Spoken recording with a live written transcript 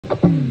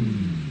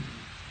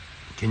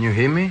Can you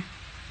hear me?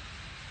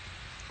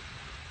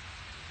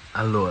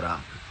 Allora,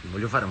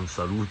 voglio fare un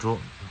saluto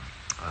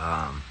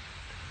a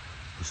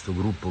questo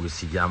gruppo che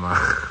si chiama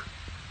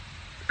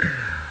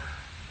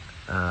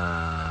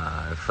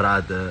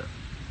Frate,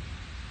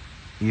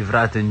 i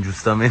frate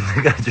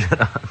ingiustamente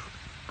carcerati.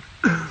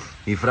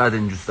 I frate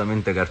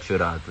ingiustamente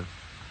carcerati.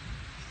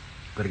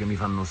 Perché mi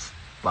fanno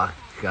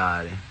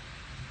spaccare.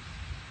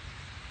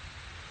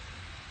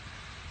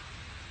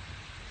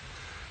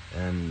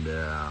 And,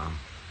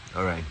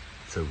 alright,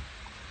 so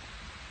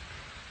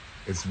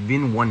it's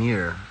been 1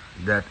 year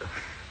that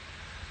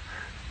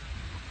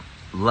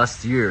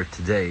last year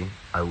today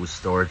I was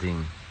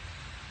starting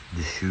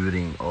the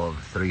shooting of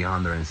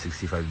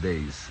 365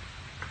 days.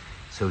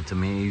 So to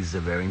me it's a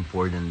very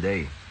important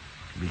day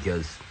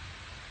because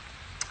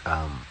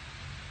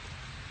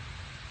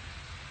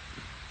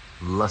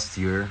last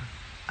year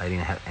I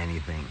didn't have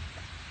anything,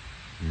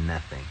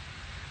 nothing,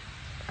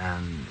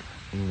 and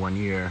in 1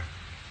 year,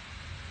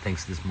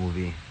 thanks to this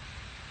movie,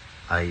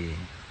 I've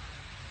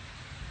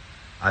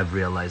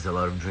realized a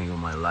lot of dreams in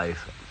my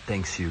life.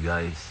 Thanks to you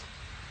guys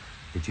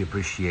that you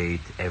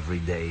appreciate every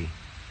day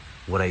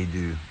what I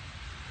do.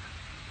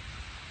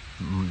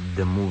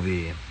 The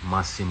movie,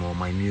 Massimo,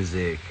 my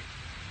music,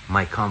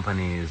 my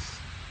companies,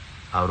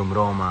 Aurum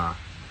Roma,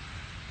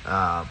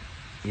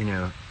 you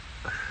know,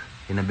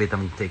 in a bit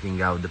I'm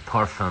taking out the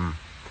parfum.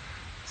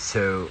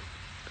 So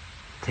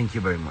thank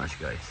you very much,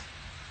 guys.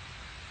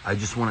 I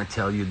just want to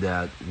tell you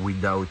that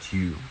without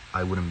you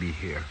I wouldn't be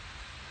here.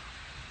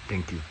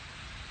 Thank you.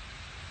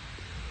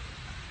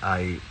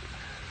 I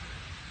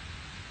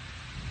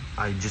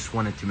just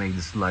wanted to make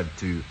this live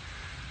to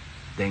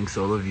thanks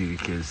all of you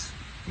because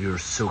you're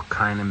so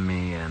kind to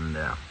me, and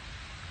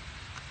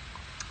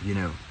you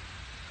know,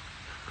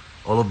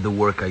 all of the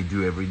work I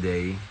do every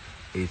day,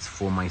 it's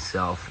for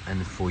myself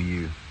and for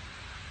you.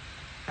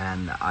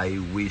 And I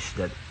wish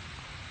that,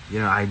 you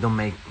know, I don't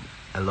make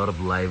a lot of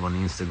live on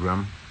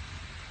Instagram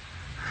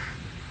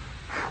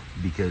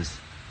because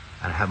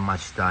I don't have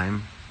much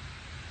time,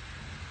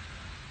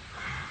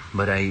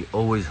 but I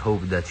always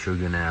hope that you're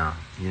gonna,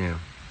 you know,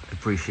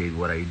 appreciate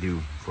what I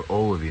do for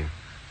all of you.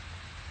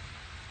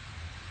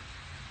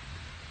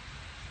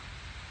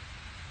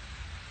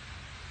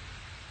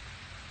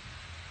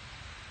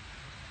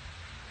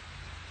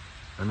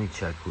 Let me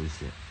check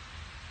who's it.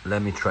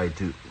 Let me try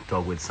to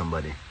talk with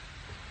somebody.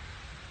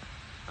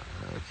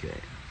 Okay.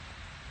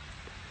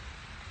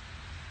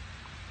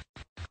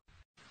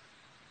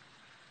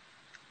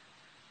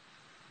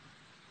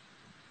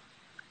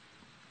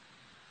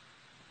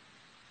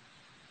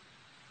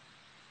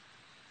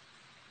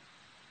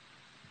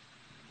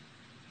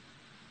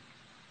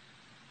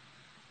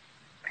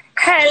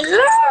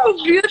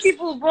 Hello,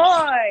 beautiful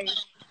boy.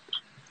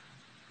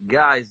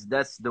 Guys,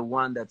 that's the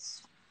one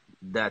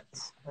that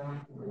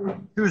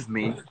choose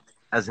me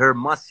as her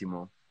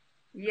Massimo.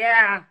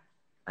 Yeah.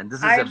 And this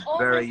is I'm a almost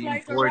very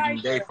like a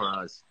important day writer. for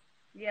us.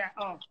 Yeah.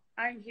 Oh,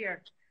 I'm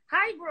here.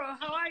 Hi, bro.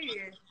 How are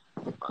you?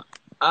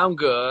 I'm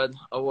good.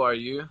 How are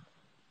you?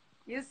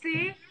 You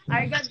see,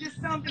 I got this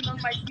something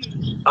on my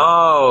feet.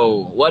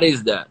 Oh, what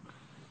is that?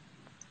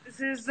 This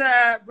is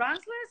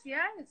bronzeless.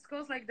 Yeah, it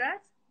goes like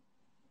that.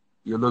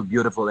 You look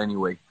beautiful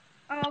anyway.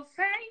 Oh,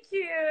 thank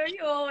you.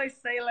 You always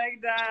say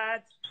like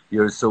that.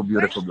 You're so When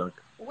beautiful,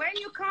 Blanka. when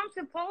you come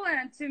to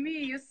Poland to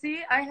me, you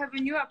see, I have a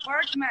new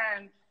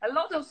apartment, a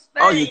lot of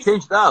Oh, you space,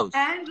 changed house.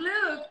 and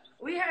look,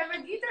 we have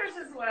a guitars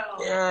as well.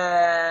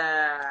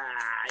 Yeah,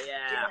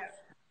 yeah. Yeah.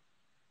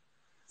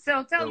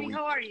 So tell So me,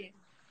 how are you?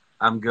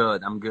 I'm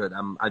good. I'm good.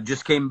 I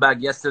just came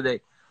back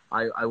yesterday.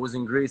 I was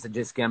in Greece. I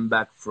just came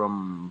back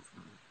from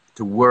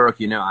to work.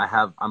 You know,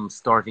 I'm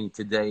starting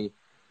today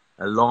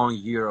a long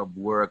year of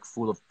work,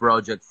 full of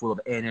project, full of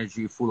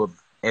energy, full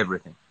of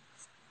everything.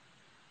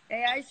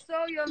 Hey, I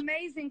saw your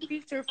amazing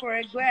picture for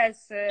a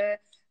Guess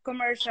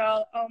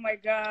commercial. Oh my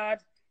God,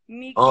 Oh,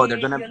 Mickey, you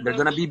they're look.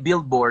 gonna be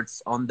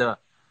billboards on the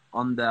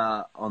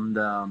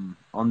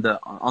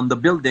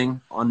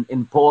building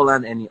in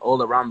Poland and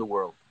all around the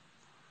world.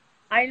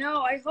 I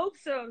know. I hope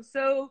so.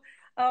 So,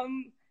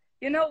 um,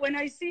 when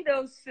I see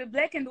those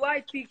black and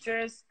white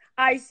pictures,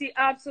 I see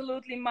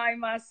absolutely my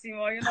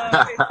Massimo. It's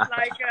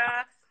like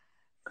a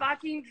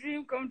fucking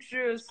dream come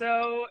true.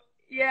 So,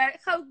 yeah,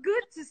 how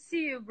good to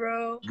see you,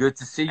 bro. Good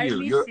to see I you.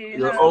 miss You're you.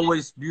 you're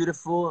always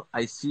beautiful.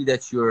 I see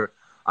that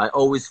I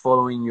always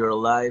following your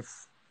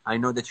life. I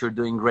know that you're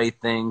doing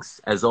great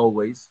things as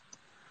always,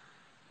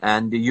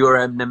 and you're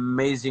an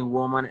amazing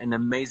woman, an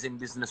amazing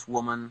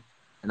businesswoman,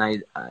 and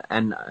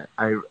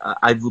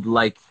I would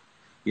like,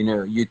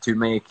 you to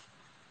make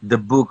the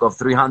book of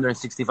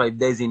 365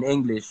 days in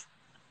English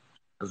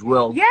as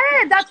well.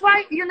 Yeah, that's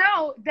why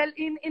that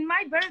in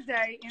my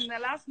birthday in the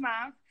last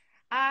month,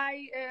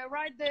 I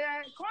write the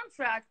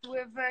contract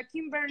with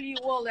Kimberly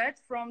Wallet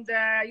from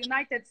the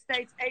United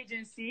States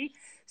agency.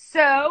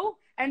 So,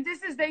 and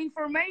this is the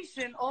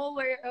information all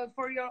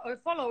for your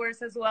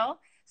followers as well.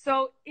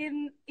 So,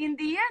 in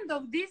the end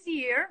of this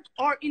year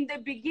or in the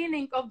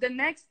beginning of the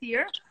next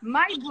year,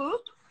 my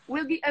book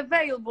will be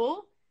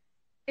available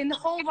in the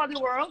whole body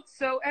world,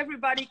 so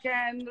everybody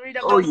can read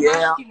Oh about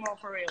yeah, Massimo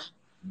for real.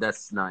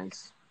 that's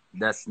nice.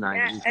 That's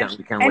nice. Yeah,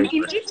 We can and wait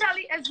in for it.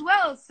 Italy as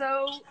well.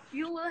 So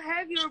you will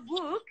have your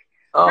book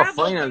Oh,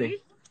 finally. probably.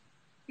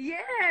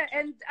 Yeah,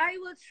 and I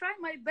will try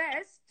my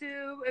best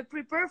to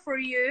prepare for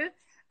you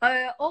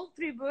all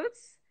three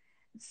books.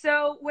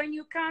 So when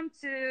you come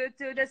to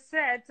the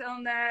set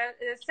on the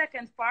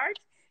second part,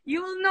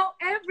 you will know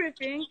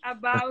everything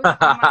about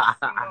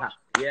Massimo.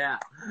 Yeah,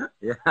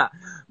 yeah.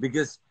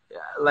 Because,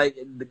 like,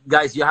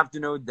 guys, you have to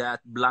know that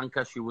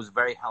Blanka, she was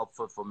very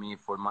helpful for me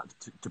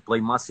to play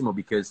Massimo,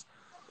 because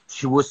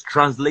she was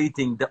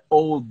translating the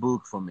old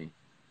book for me.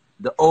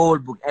 The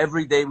old book.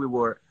 Every day we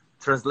were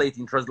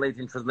translating.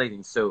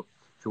 So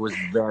she was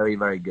very,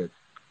 very good.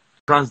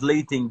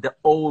 Translating the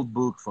old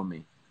book for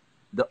me.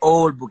 The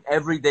old book.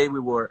 Every day we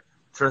were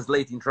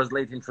translating.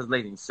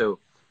 So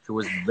she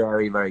was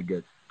very, very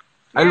good.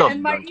 I Yeah, love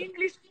and my Blanca.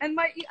 English and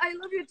my I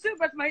love you too,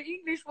 but my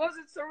English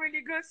wasn't so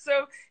really good.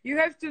 So you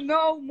have to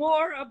know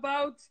more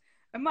about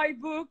my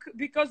book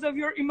because of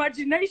your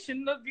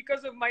imagination, not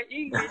because of my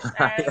English.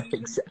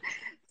 And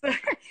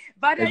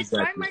but I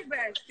try Exactly. my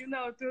best,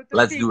 to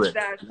Let's do fix it.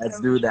 that. Let's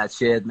So do that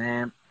shit,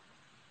 man.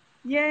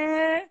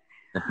 yeah,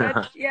 but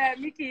yeah,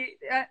 Mickey,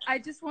 I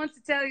just want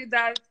to tell you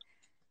that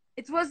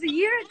it was a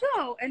year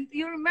ago, and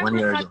you One remember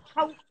year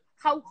how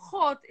ago.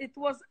 hot it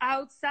was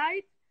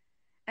outside,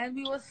 and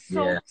we was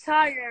so Yeah.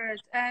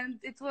 tired, and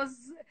it was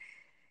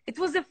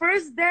the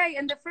first day,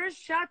 and the first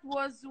shot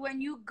was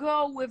when you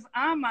go with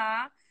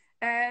Ama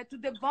to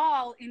the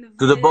ball in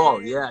To the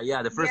ball. Yeah,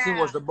 yeah. The first thing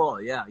was yeah, the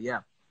ball. Yeah,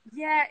 yeah.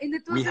 yeah, and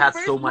it We was the had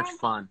so first much moment.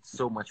 fun.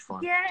 So much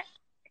fun. Yeah,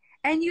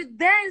 and you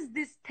dance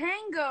this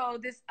tango,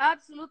 this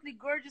absolutely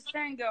gorgeous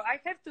tango. I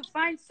have to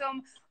find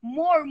some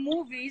more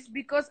movies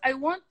because I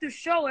want to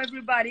show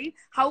everybody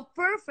how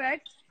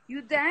perfect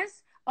you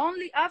dance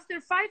only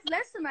after 5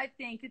 lessons. I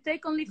think you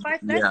take only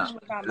five Yeah. lessons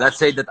with Ama. Let's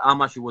say that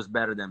Amashi was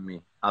better than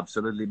me.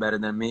 Absolutely better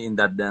than me in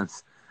that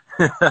dance.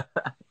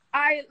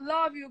 I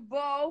love you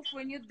both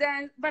when you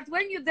dance, but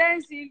when you're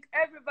dancing,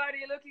 everybody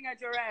looking at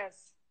your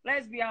ass.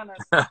 Let's be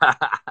honest.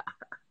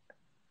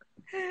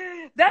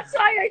 That's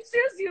why I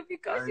choose you,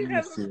 because Are you you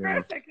have a serious?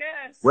 perfect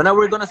ass. When are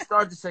we gonna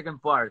start the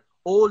second part?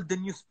 All the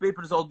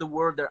newspapers all the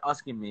world they're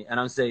asking me, and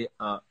I'm saying,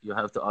 you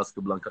have to ask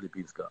Blanka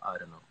Lipinska. I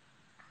don't know.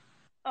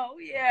 Oh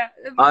yeah.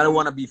 I don't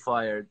want to be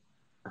fired.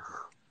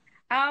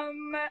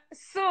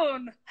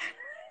 Soon.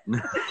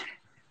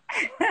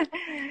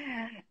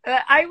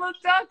 I will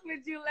talk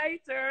with you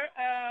later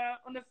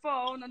on the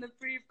phone, on the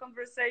brief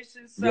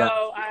conversation. So Yeah,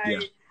 yeah,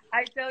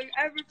 I tell you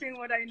everything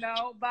what I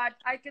know, but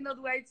I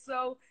cannot wait.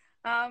 So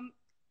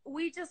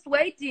we just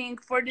waiting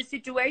for the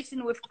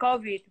situation with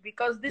COVID,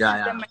 because this yeah,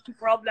 is the yeah. main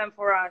problem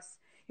for us.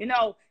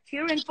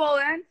 Here in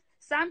Poland,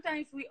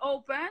 sometimes we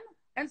open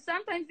and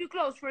sometimes we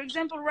close. For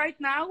example, right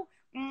now,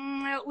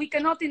 we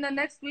cannot in the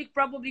next week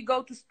probably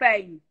go to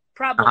Spain.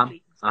 Uh huh.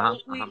 Probably. Uh huh.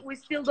 So we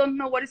still don't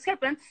know what is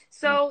happening.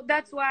 So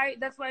that's why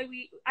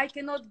I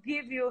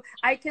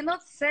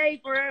cannot say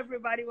for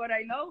everybody what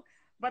I know,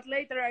 but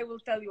later I will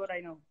tell you what I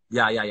know.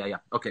 Yeah, yeah, yeah, yeah.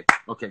 Okay,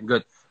 okay,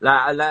 good.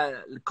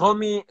 Call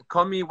me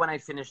when I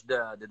finish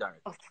the diary.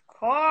 Of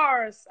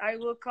course, I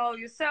will call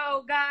you.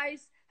 So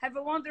guys, have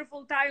a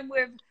wonderful time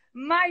with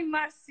my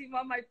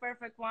Massimo, my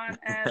perfect one.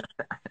 And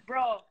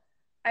bro,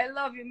 I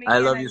love you, I Mickey,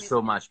 and love I you miss so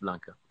you. much,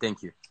 Blanca.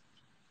 Thank you.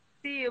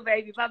 See you,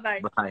 baby. Bye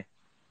bye. Bye.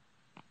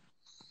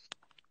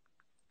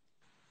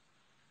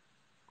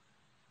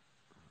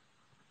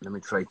 Let me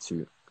try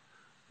to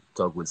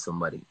talk with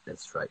somebody.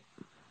 That's right.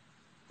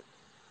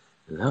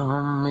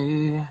 Love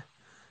me,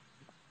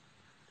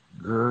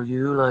 girl,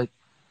 you like.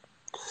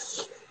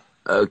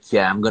 Okay,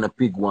 I'm gonna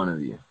pick one of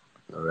you.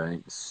 All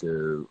right.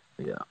 So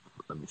yeah,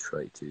 let me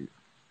try to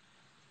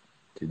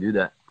do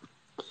that.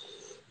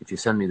 If you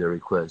send me the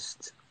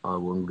request,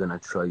 I'm gonna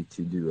try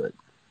to do it.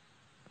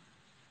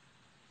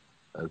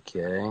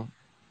 Okay.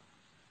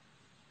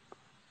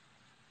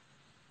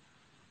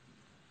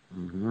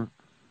 Mm-hmm.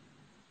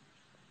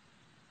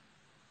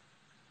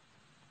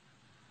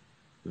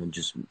 I'm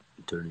just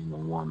turning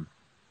on one.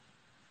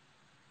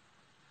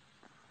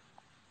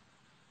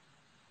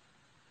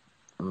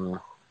 Uh,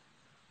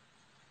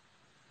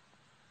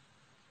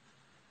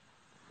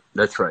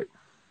 that's right.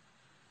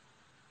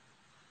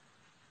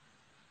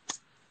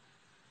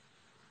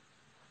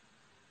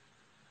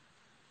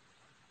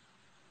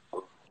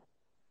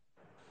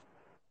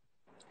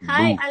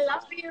 Hi, Boo. I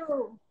love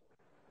you.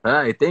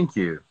 Hi, thank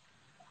you.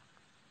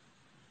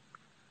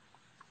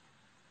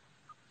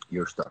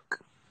 You're stuck.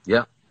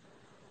 Yeah.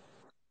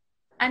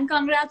 And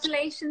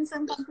congratulations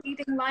on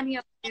completing one year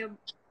of your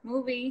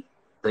movie.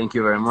 Thank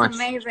you very It's much.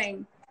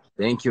 amazing.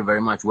 Thank you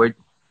very much. Wait.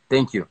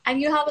 Thank you. And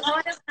you have a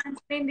lot of fans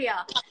in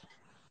India.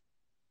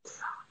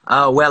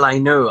 Well, I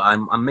know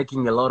I'm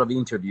making a lot of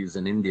interviews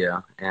in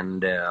India,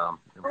 and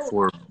Oh,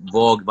 for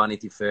Vogue,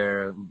 Vanity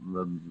Fair,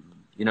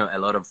 a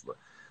lot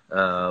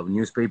of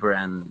newspaper,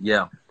 and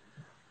yeah,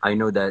 I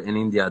know that in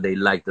India they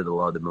liked it a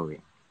lot, the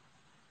movie.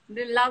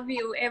 They love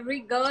you.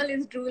 Every girl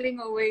is drooling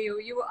over you.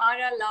 You are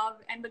a love,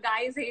 and the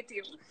guys hate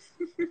you.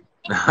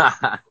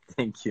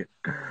 Thank you.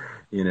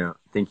 You know,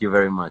 thank you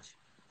very much.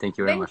 Thank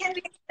you very When much. can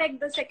we expect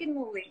the second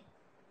movie?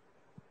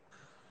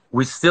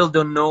 We still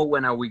don't know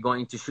when are we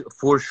going to shoot.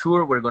 For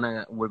sure, we're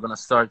gonna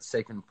start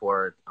second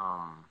part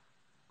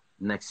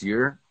next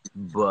year,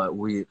 but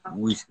we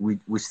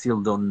still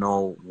don't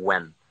know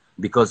when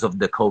because of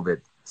the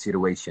COVID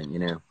situation. You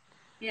know.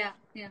 Yeah,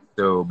 yeah.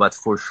 So, but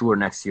for sure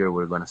next year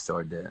we're gonna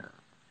start the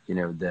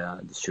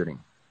shooting.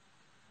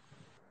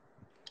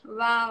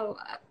 Wow.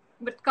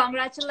 But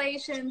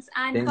congratulations,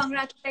 and Thank you.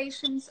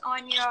 congratulations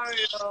on your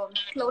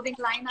clothing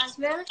line as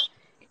well.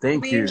 It's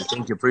Thank you. amazing.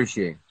 Thank you.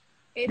 Appreciate.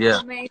 It's Yeah.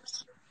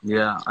 amazing.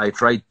 Yeah. I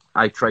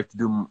try to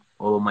do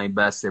all my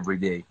best every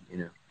day. You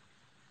know.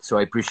 So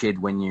I appreciate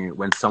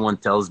when someone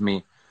tells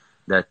me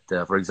that,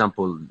 for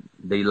example,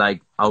 they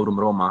like Aurum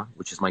Roma,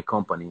 which is my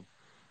company,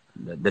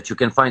 that you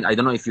can find. I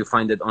don't know if you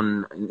find it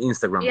on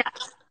Instagram. Yeah,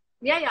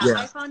 yeah, yeah. Yeah.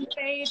 I found the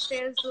page.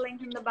 There's the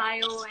link in the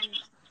bio, and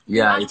you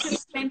Yeah. actually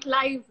It's. went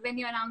live when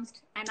you announced,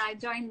 and I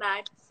joined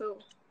that. So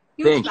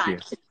huge Thank fan. you.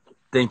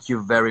 Thank you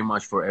very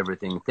much for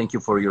everything. Thank you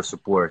for your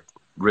support.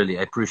 Really,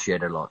 I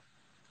appreciate it a lot.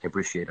 I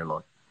appreciate it a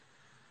lot.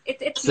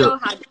 It's So your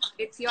heart.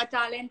 It's your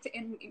talent.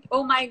 And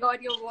oh my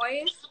God, your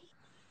voice.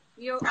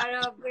 You are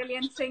a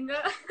brilliant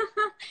singer.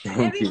 thank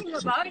you. Everything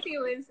about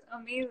you is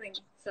amazing.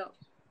 So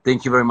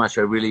Thank you very much.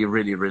 I really,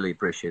 really, really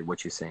appreciate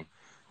what you're saying.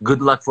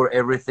 Good luck for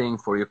everything,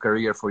 for your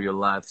career, for your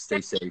life.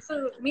 Stay thank safe.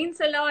 you. Means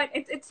a lot.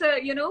 It's a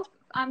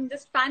I'm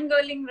just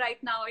fangirling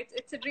right now.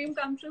 It's a dream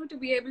come true to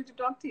be able to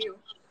talk to you.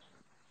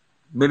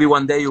 Maybe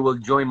one day you will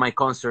join my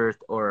concert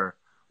or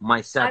my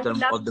I set would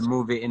love of the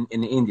movie in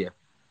India.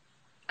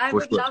 I For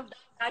would sure. love that.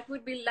 That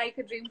would be like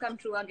a dream come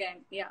true again.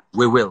 Yeah.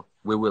 We will.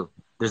 We will.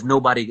 There's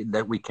nobody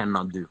that we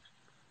cannot do.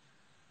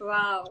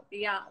 Wow.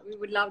 Yeah, we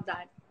would love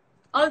that.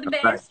 All the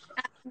Right. best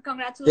and Thank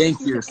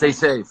congratulations you. Stay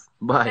again. safe.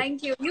 Bye.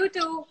 Thank you. You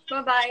too.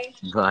 Bye bye.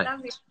 Bye.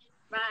 Love you.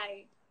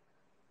 Bye.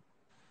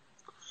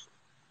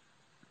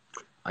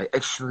 I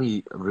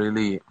actually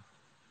really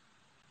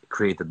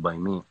created by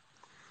me.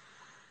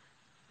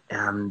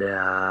 And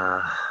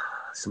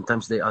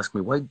sometimes they ask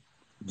me, why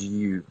do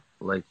you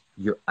like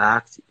you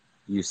act,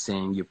 you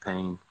sing, you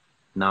paint,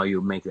 now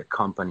you make a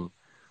company,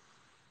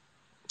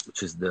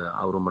 which is the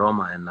Aurum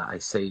Roma, and I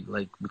say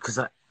like because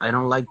I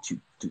don't like to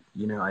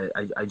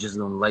I just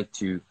don't like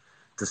to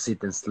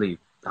sit and sleep.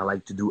 I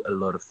like to do a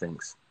lot of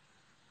things,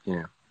 you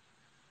know,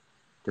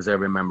 because I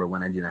remember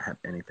when I didn't have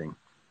anything.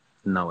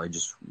 Now I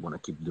just want to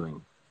keep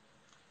doing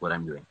what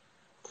I'm doing.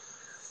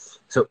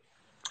 So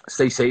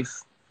stay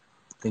safe.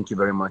 Thank you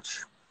very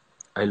much.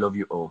 I love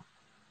you all.